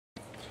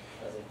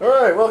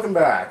Alright, welcome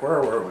back.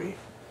 Where were we?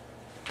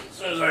 As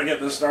soon as I get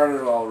this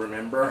started, I'll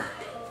remember.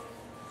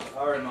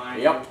 I'll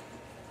remind you.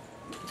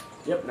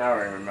 Yep, now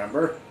I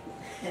remember.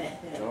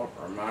 Don't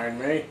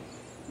remind me.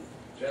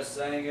 Just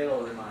saying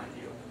it'll remind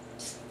you.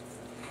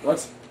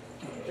 What?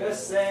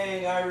 Just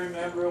saying I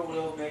remember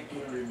will make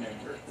you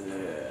remember.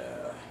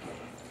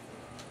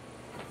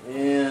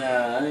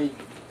 Yeah, I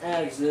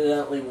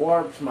accidentally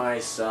warped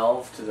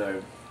myself to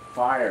the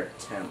fire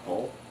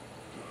temple.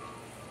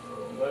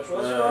 Which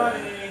was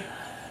funny.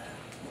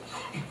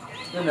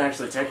 Didn't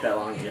actually take that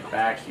long to get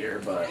back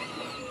here, but I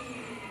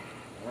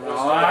don't know That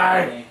was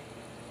why. funny.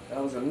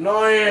 That was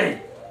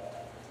annoying.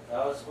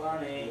 That was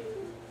funny.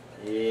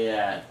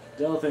 Yeah,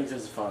 Dill thinks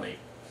it's funny.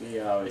 He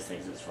always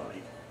thinks it's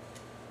funny.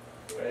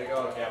 Way to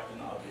go,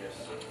 Captain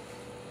Obvious.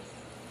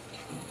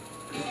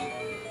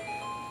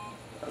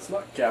 That's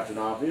not Captain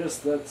Obvious.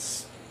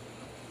 That's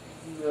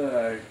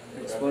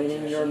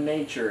explaining your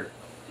nature,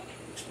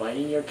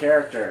 explaining your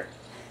character.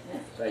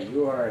 That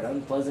you are an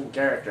unpleasant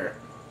character.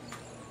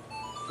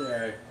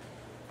 Okay.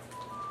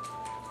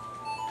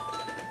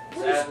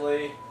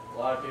 Sadly, a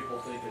lot of people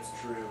think it's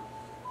true.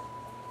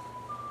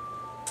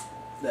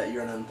 That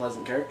you're an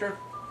unpleasant character?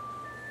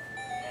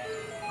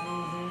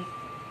 Mm-hmm.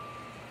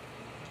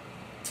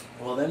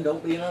 Well then,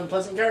 don't be an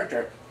unpleasant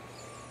character.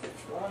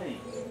 It's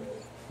funny.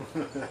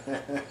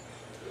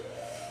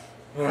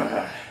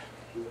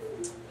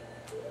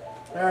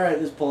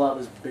 Alright, let's pull out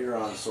this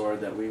Biron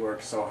sword that we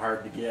worked so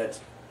hard to get.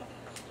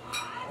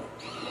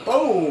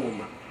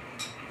 Boom!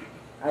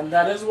 And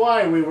that is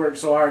why we worked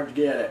so hard to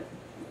get it.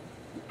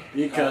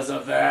 Because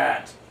of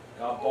that.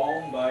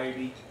 Kaboom,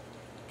 baby.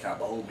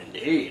 Kaboom,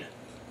 indeed.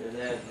 Did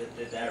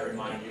that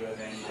remind you of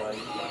anybody?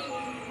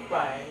 Baby,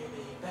 baby,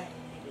 baby.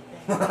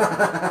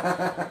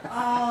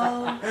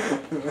 Oh.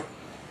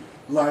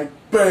 Like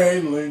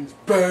banelings,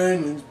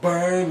 banelings,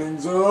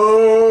 banelings,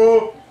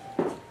 oh!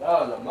 That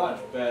was a much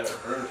better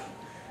version.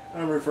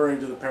 I'm referring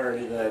to the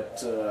parody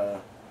that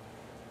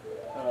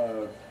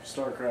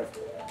StarCraft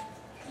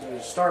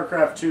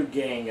 2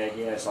 gang, I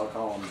guess I'll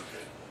call them,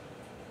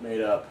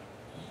 made up.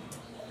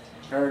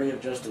 Parody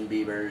of Justin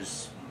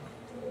Bieber's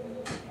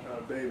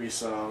baby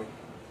song.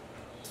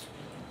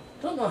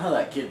 Don't know how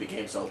that kid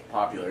became so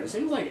popular. It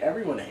seems like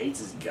everyone hates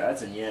his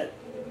guts, and yet,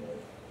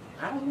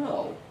 I don't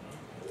know.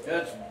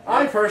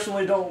 I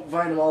personally don't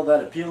find him all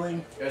that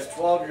appealing. It's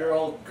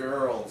 12-year-old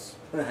girls.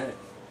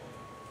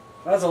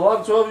 That's a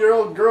lot of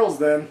 12-year-old girls,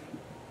 then.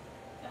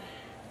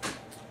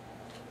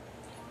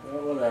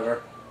 Well,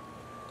 whatever.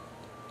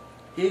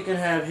 He can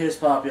have his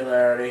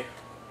popularity.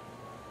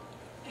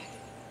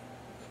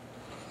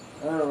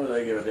 I don't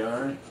really give a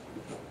darn.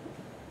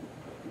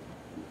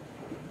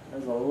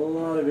 There's a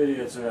lot of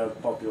idiots who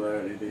have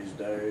popularity these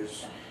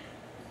days.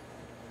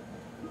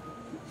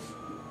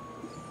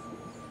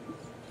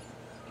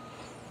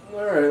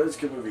 Alright, let's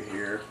come over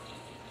here.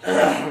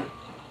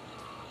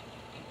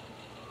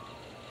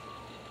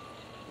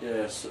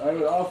 Yes, I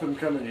would often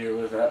come in here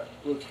without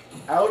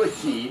a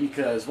key,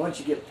 because once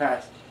you get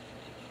past...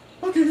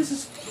 Okay, this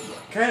is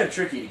kind of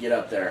tricky to get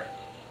up there.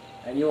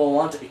 And you will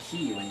want a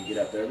key when you get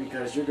up there,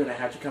 because you're going to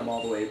have to come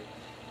all the way...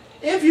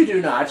 If you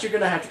do not, you're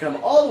going to have to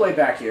come all the way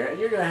back here, and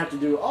you're going to have to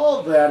do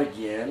all that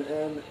again,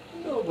 and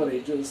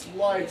nobody just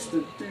likes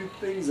to do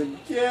things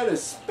again,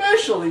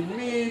 especially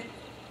me.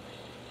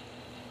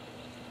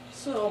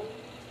 So,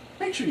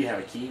 make sure you have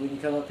a key when you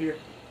come up here.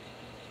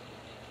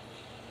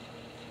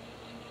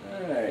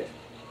 Alright,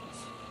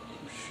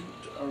 let's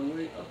shoot our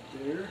way up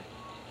there,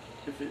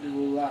 if it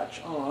will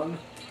latch on.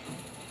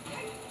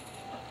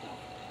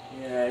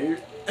 Yeah,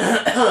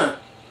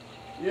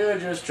 you're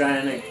just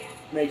trying to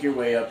make your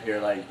way up here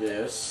like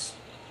this.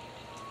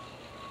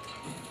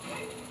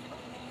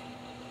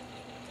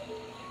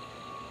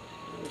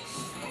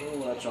 We'll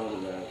latch onto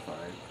that,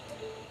 fine.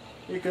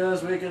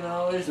 Because we can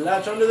always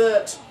latch onto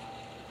that.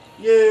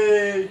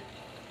 Yay!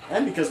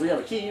 And because we have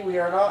a key, we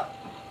are not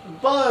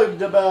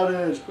bugged about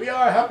it. We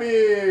are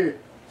happy.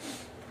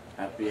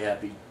 Happy,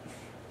 happy.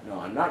 No,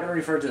 I'm not going to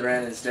refer to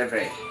Ren and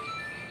Stimpy.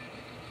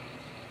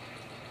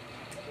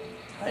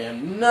 I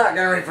am not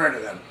going to refer to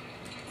them.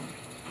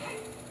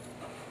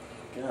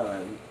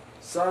 God,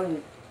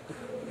 song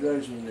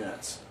drives me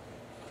nuts.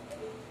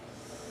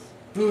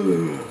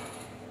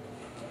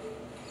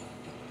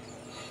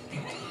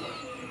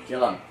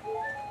 Kill him.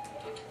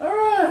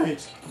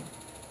 Alright.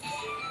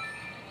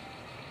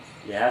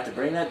 You have to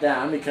bring that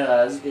down,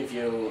 because if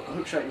you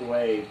hookshot your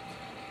way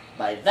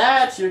by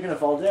that, you're going to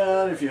fall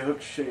down. If you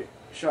hookshot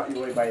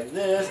your way by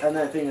this, and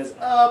that thing is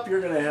up, you're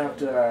going to have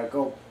to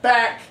go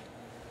back.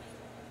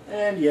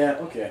 And yeah,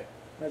 okay.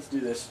 Let's do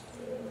this.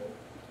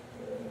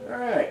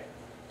 Alright.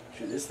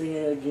 Shoot this thing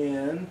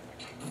again.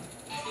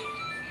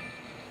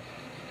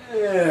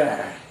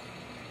 Yeah.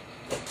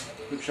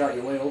 Hookshot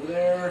your way over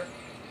there.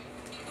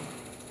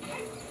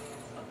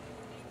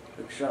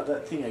 Hookshot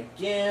that thing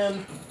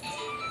again.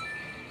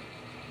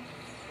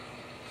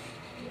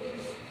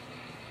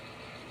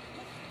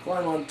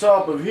 Climb on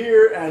top of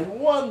here, and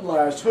one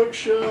last hook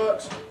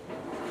shot.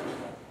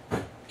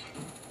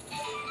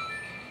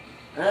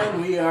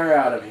 And we are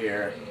out of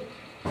here.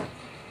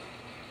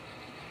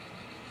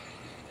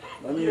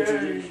 Let me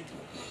introduce...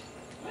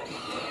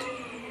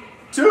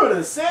 Two at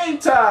the same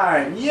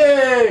time!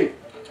 Yay!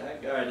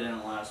 That guy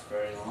didn't last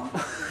very long.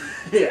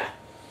 Yeah.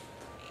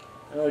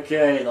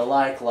 Okay, the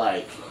like.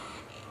 The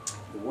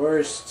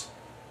worst,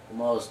 the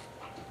most,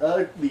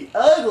 the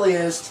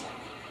ugliest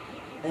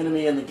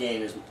enemy in the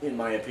game is, in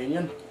my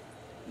opinion,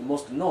 the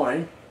most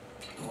annoying.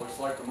 Looks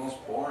like the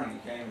most boring. You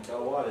can't even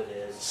tell what it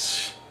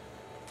is.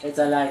 It's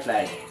a like.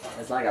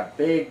 It's like a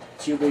big,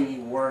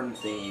 tubey worm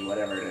thingy,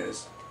 whatever it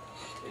is.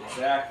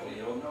 Exactly.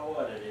 You don't know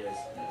what it is.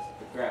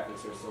 The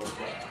graphics are so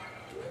bad.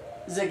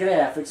 The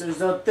graphics are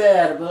so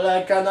terrible,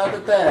 I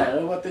cannot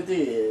tell what it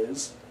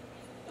is.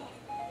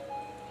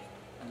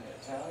 And the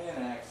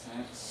Italian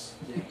accents.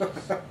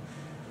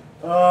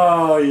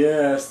 Oh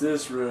yes,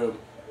 this room.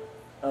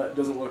 It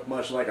doesn't look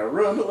much like a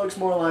room, it looks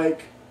more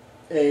like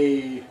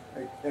an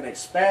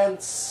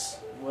expanse,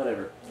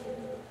 whatever.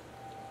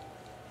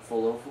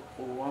 Full of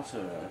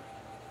water.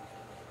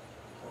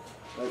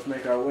 Let's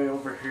make our way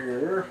over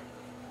here.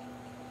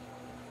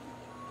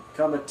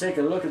 Come and take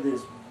a look at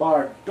this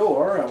barred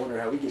door. I wonder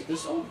how we get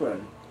this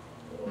open.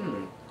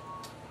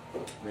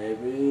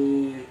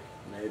 Maybe...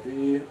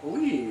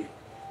 Wee.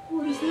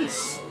 What is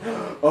this?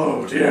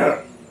 Oh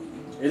dear!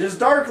 It is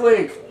Dark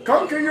Link!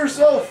 Conquer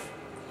yourself!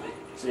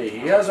 See,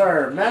 he has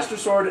our Master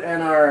Sword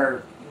and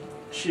our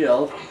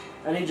shield,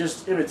 and he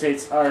just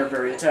imitates our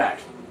very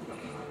attack.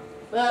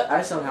 But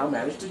I somehow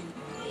managed to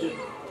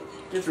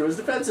get through his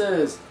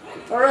defenses.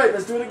 Alright,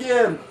 let's do it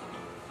again!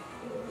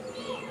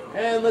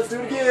 And let's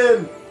do it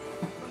again!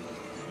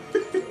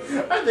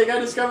 I think I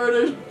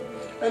discovered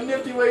a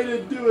nifty way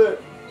to do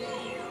it.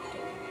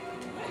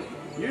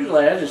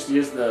 Usually I just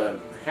use the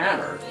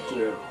hammer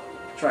to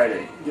try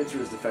to get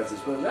through his defenses,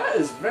 but that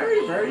is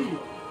very,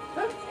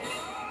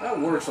 that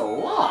works a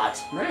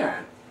lot,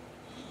 man.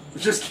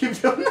 Just keep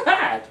doing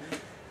that.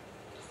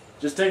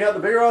 Just take out the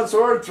bigger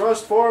sword,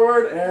 thrust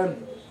forward,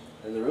 and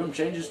the room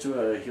changes to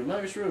a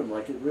humongous room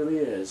like it really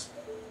is.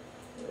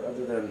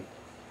 Rather than...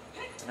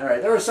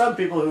 Alright, there were some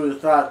people who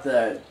thought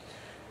that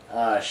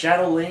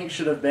Shadow Link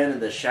should have been in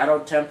the Shadow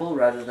Temple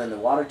rather than the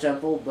Water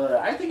Temple, but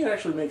I think it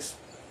actually makes...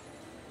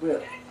 Well,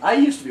 I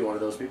used to be one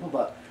of those people,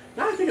 but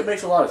now I think it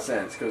makes a lot of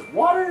sense, because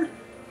water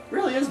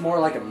really is more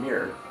like a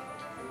mirror.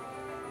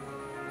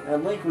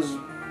 And Link was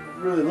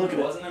really looking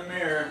at... It wasn't a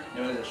mirror,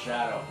 it was a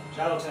shadow.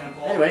 Shadow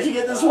Temple. Anyways, you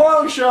get this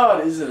long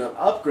shot. Is an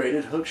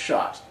upgraded hook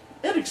shot.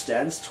 It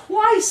extends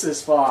twice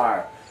as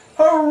far.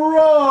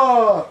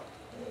 Hurrah!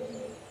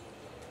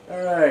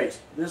 Alright,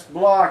 this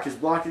block is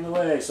blocking the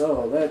way,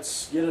 so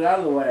let's get it out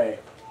of the way.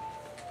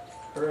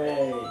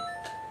 Hooray.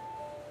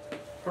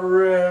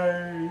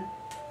 Hooray!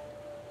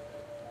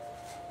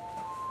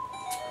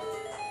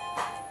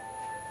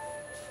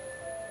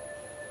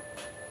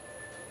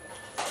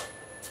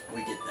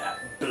 We get that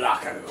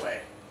block out of the way.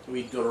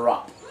 We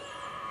drop.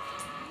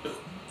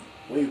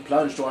 We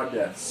plunge to our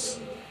deaths.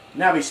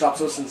 Navi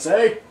stops us and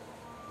say,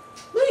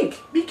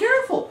 Link, be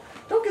careful!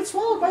 Don't get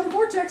swallowed by the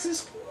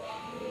vortexes.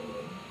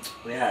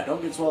 Yeah,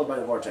 don't get swallowed by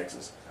the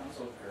vortexes. Sounds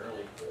so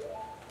girly.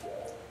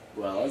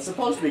 Well, it's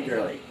supposed to be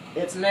girly.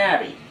 It's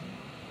Navi.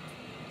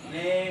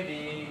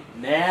 Maybe.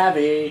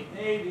 Navi.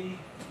 Maybe.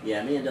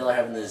 Yeah, me and Dill are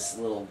having this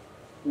little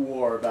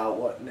war about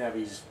what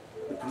Navi's,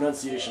 the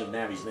pronunciation of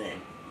Navi's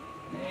name.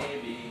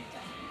 Maybe.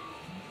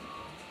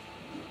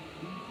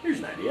 Here's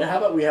an idea. How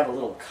about we have a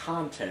little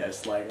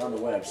contest, like, on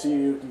the web, see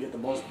who can get the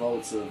most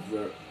votes of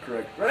the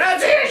correct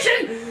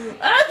pronunciation?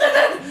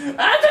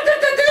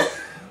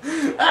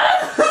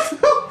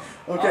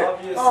 Okay.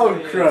 Obviously Oh,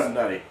 crud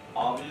nutty.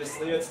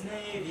 Obviously it's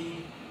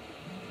Navy.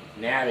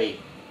 Navi.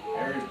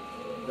 Or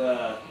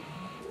the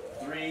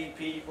 3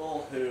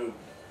 people who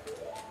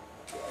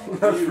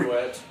do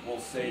it will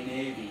say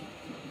Navy.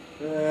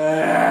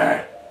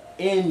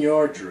 In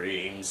your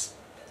dreams.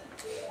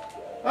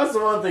 That's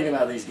the one thing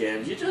about these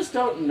games. You just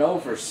don't know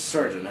for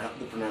certain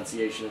the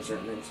pronunciation of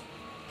certain names.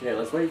 Okay,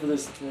 let's wait for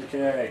this.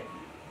 Okay.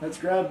 Let's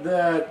grab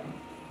that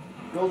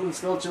golden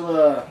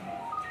sculptula.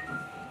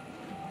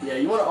 Yeah,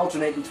 you want to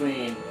alternate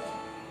between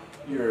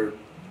your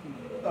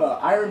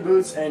iron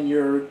boots and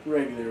your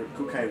regular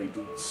kokairi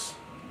boots.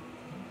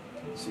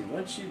 See,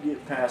 once you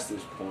get past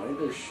this point,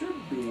 there should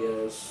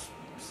be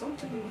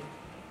something...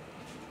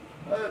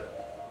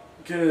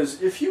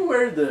 Because if you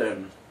wear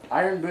the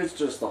iron boots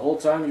just the whole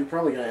time, you're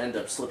probably going to end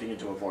up slipping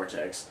into a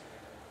vortex.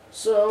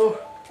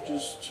 So,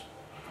 just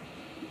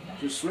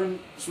swim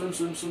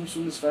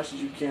as fast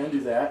as you can. Do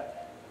that.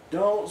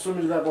 Don't swim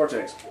into that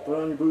vortex. Put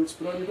on your boots.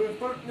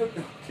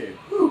 Okay.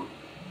 Whew.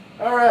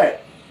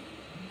 Alright.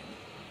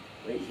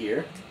 Wait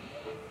here.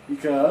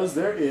 Because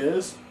there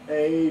is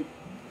a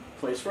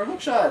place for a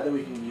hook shot that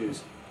we can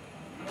use.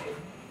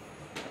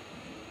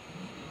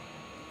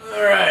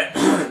 Alright.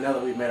 Now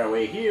that we've made our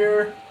way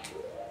here.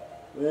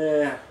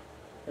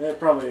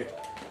 Probably...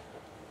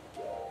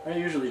 I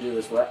usually do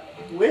this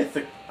with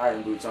the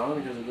iron boots on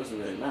because it doesn't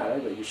really matter,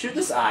 but you shoot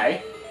this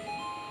eye.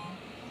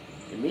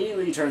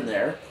 Immediately turn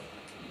there.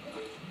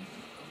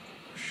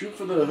 Shoot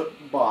for the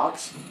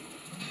box.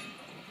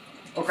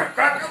 Okay.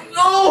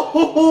 No!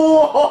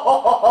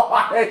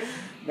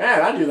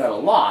 Man, I do that a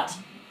lot.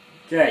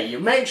 Okay, you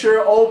make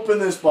sure to open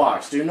this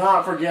box. Do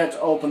not forget to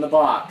open the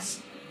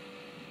box.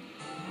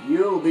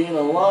 You'll be in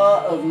a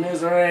lot of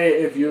misery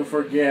if you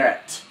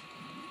forget.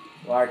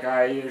 Like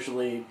I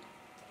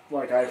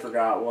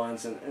forgot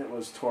once, and it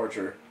was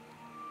torture.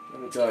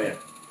 Let me tell you.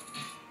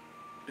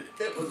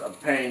 It was a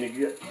pain to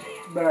get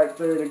back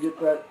there to get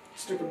that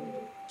stupid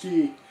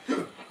key.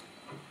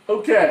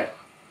 Okay.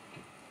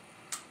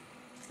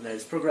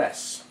 Let's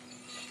progress.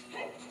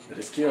 Let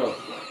us kill.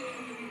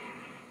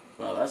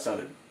 Wow, that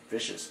sounded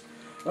vicious.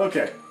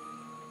 Okay.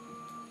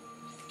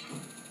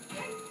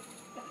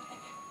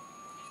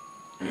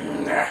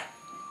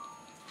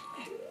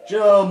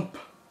 Jump!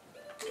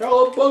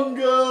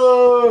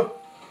 Cowabunga!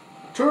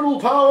 Turtle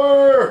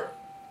power!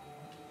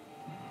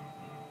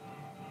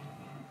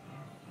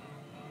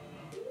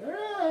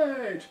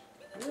 Alright.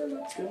 And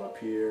let's come up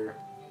here.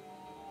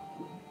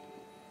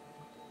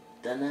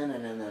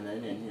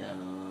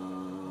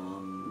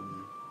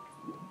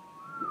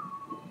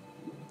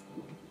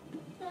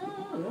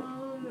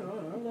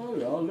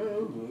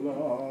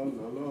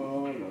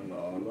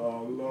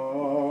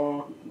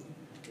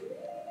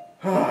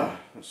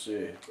 Let's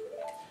see.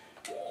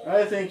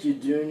 I think you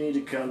do need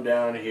to come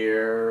down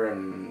here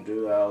and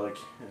do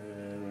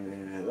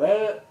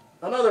that.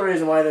 Another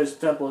reason why this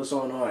temple is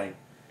so annoying.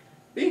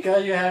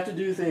 Because you have to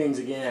do things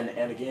again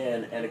and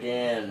again and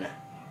again.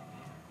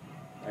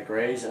 Like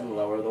raise and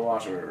lower the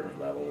water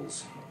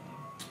levels.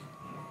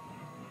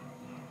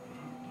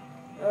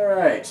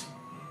 Alright.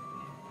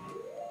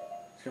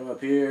 Let's come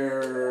up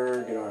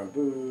here, get on our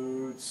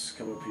boots,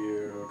 come up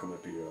here, blah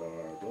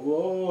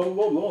blah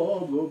blah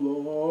blah blah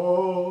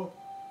blah.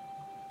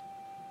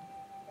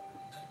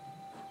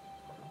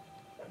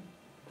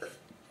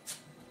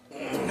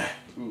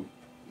 Ooh,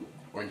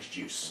 orange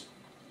juice.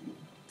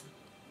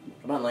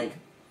 Come on, Link.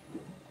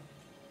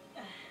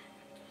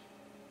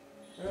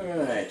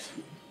 Alright.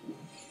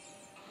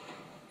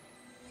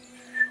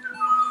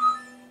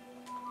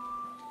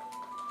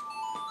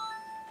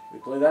 We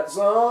play that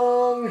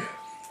song.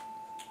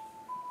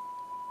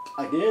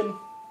 Again.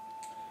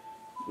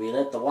 We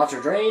let the water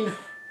drain.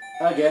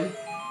 Again.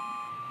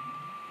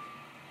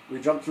 We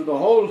jump through the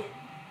hole.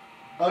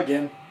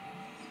 Again.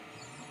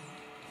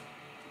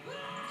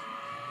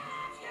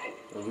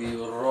 We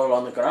roll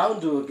on the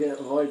ground to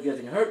avoid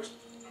getting hurt.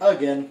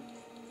 Again.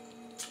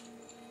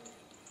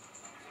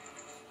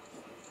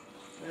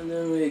 And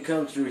then we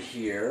come through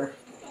here.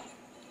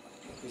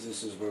 Because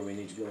this is where we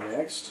need to go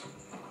next.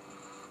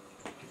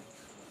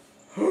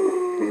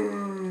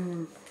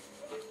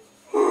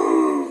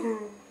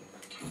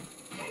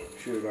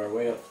 Shoot our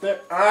way up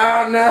there.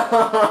 Ah,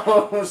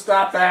 no!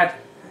 Stop that!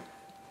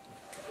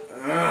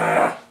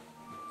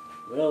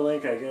 Well,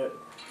 Link, I get...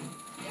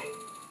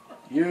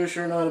 You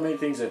sure know how to make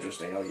things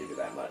interesting, I'll give you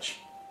that much.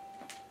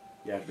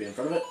 You have to be in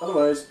front of it,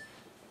 otherwise,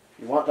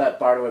 you want that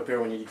bar to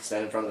appear when you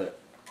stand in front of it.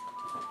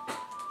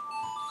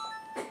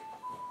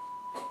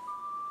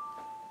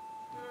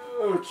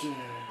 Okay.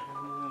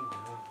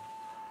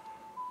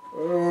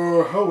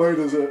 How late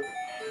is it?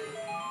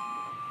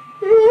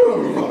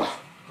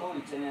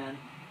 Only 10.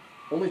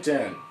 Only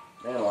 10.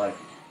 Man alive.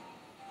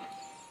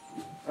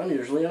 I'm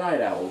usually a night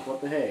owl.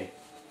 What the hey?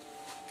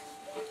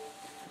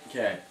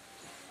 Okay.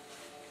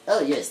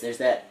 Oh yes, there's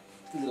that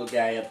little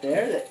guy up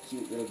there. That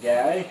cute little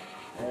guy.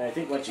 And I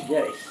think once you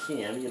get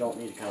him, you don't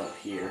need to come up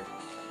here.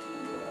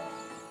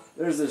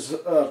 There's this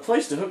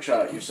place to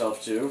hookshot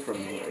yourself to from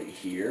right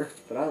here.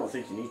 But I don't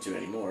think you need to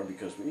anymore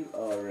because we've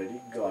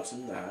already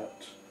gotten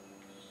that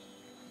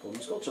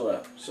golden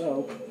sculptula.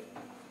 So,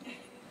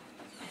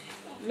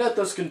 let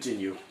us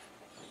continue.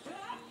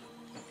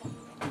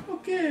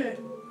 Okay.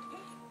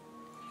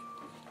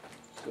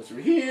 Let's go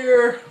through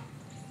here.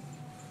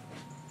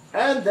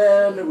 And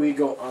then we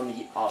go on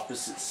the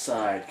opposite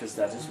side, because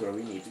that is where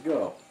we need to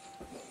go.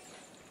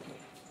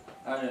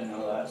 I didn't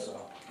know that,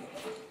 so.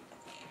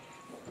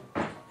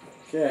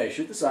 Okay,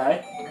 shoot the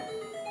side.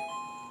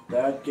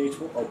 That gate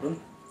will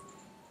open.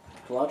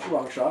 Pull out your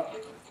long shot.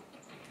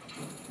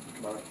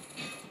 Come on.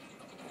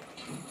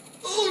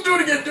 Oh, do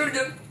it again, do it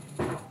again!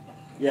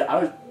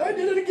 Yeah, I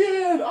did it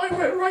again! I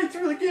went right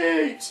through the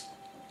gate!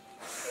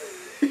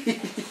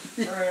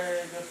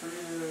 Hooray, good for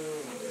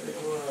you. Big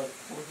whoop.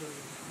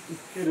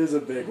 It is a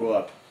big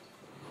whoop.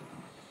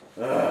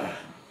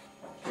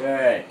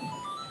 Okay.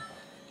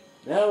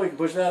 Now we can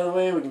push that out of the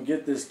way. We can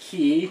get this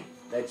key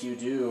that you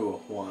do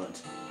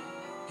want.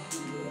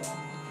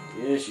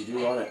 Yes, you do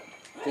want it.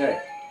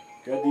 Okay.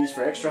 Got these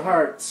for extra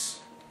hearts.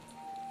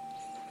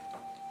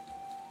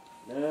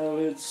 Now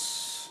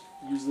let's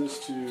use this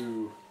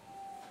to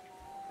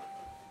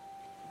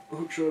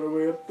hookshot our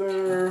way up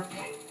there.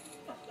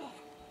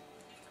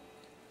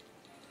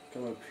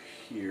 Come up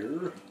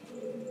here.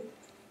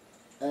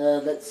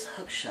 Let's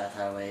hookshot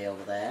our way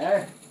over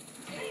there.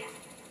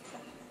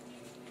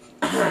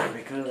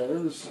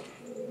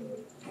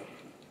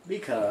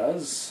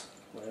 Because,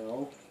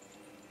 well,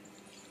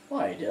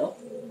 why, Dill?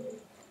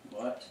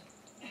 What?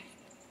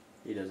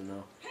 He doesn't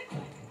know.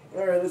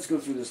 Alright, let's go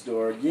through this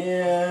door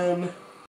again.